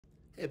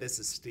Hey, this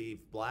is Steve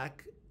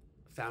Black,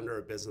 founder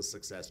of Business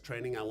Success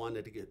Training. I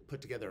wanted to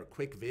put together a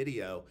quick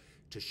video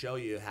to show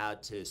you how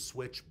to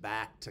switch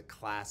back to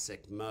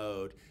classic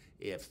mode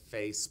if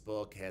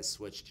Facebook has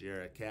switched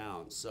your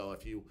account. So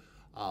if you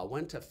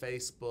went to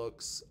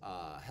Facebook's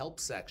help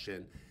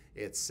section,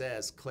 it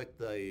says click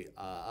the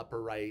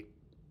upper right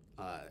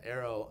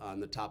arrow on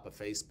the top of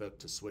Facebook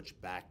to switch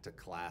back to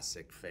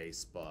classic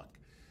Facebook.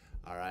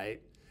 All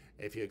right.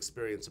 If you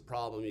experience a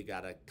problem, you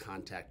got to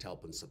contact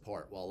help and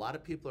support. Well, a lot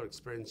of people are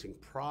experiencing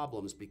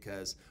problems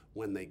because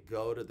when they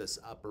go to this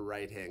upper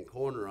right-hand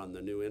corner on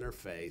the new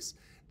interface,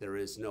 there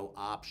is no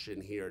option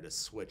here to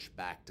switch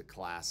back to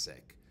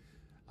classic.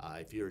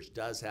 If yours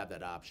does have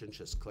that option,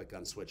 just click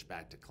on switch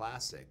back to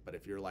classic. But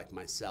if you're like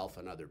myself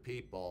and other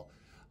people,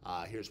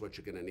 here's what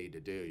you're going to need to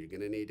do. You're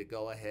going to need to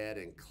go ahead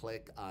and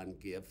click on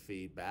give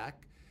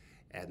feedback,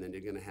 and then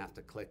you're going to have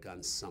to click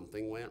on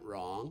something went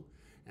wrong.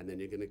 And then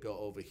you're going to go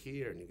over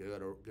here and you're going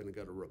to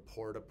go to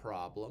report a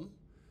problem.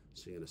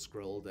 So you're going to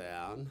scroll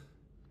down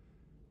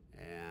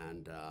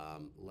and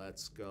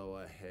let's go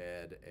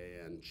ahead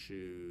and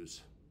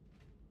choose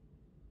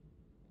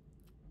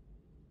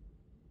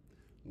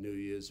new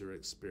user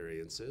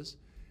experiences.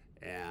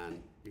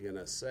 And you're going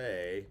to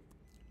say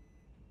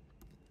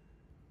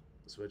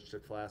switch to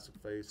classic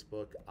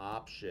Facebook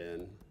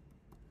option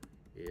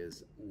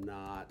is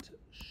not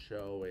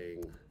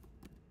showing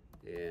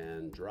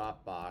in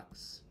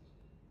Dropbox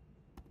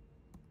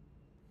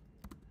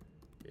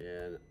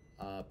in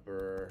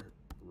upper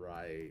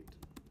right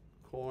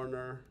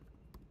corner.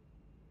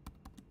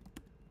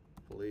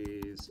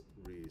 Please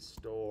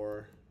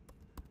restore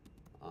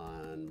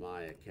on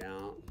my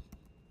account,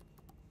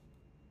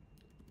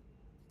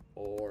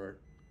 or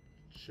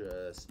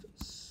just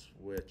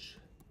switch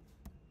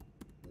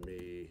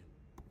me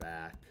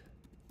back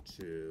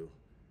to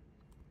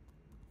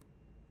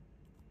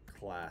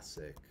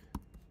classic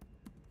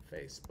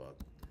Facebook.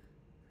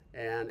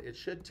 And it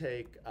should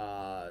take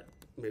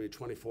maybe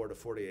 24 to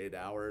 48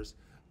 hours.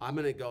 I'm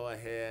going to go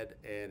ahead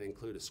and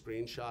include a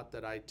screenshot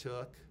that I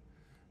took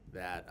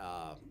that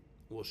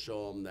will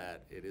show them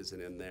that it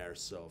isn't in there.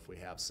 So if we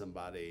have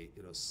somebody,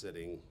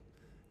 sitting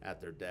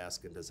at their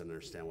desk and doesn't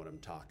understand what I'm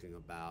talking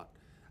about,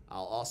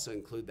 I'll also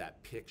include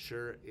that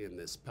picture in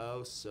this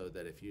post so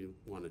that if you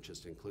want to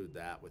just include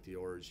that with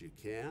yours, you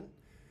can.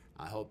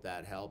 I hope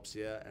that helps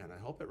you, and I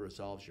hope it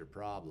resolves your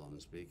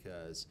problems,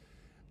 because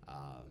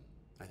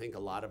I think a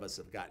lot of us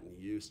have gotten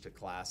used to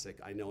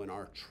classic. I know in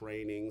our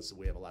trainings,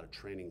 we have a lot of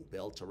training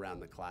built around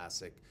the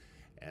classic,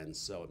 and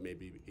so it may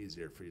be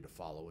easier for you to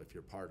follow if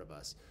you're part of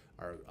us,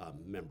 our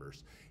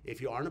members. If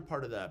you aren't a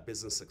part of the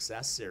Business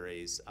Success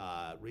Series,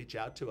 reach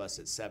out to us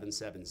at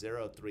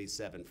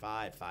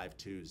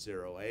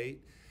 770-375-5208.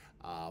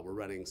 We're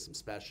running some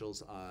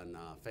specials on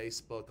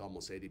Facebook,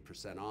 almost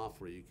 80%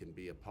 off, where you can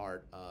be a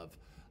part of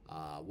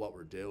what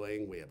we're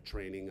doing. We have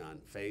training on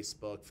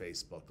Facebook,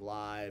 Facebook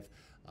Live,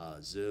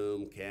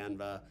 Zoom,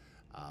 Canva.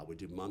 We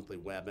do monthly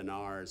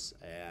webinars,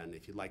 and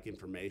if you'd like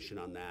information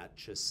on that,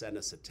 just send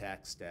us a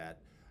text at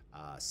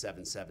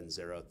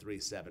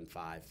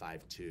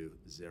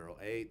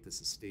 770-375-5208.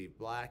 This is Steve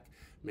Black.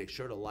 Make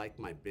sure to like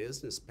my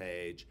business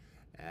page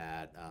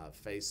at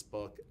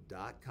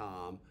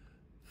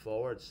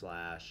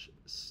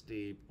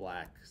facebook.com/Steve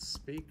Black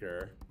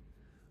Speaker,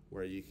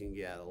 where you can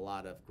get a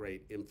lot of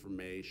great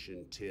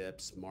information,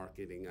 tips,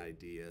 marketing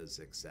ideas,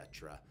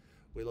 etc.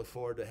 We look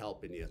forward to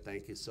helping you.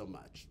 Thank you so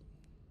much.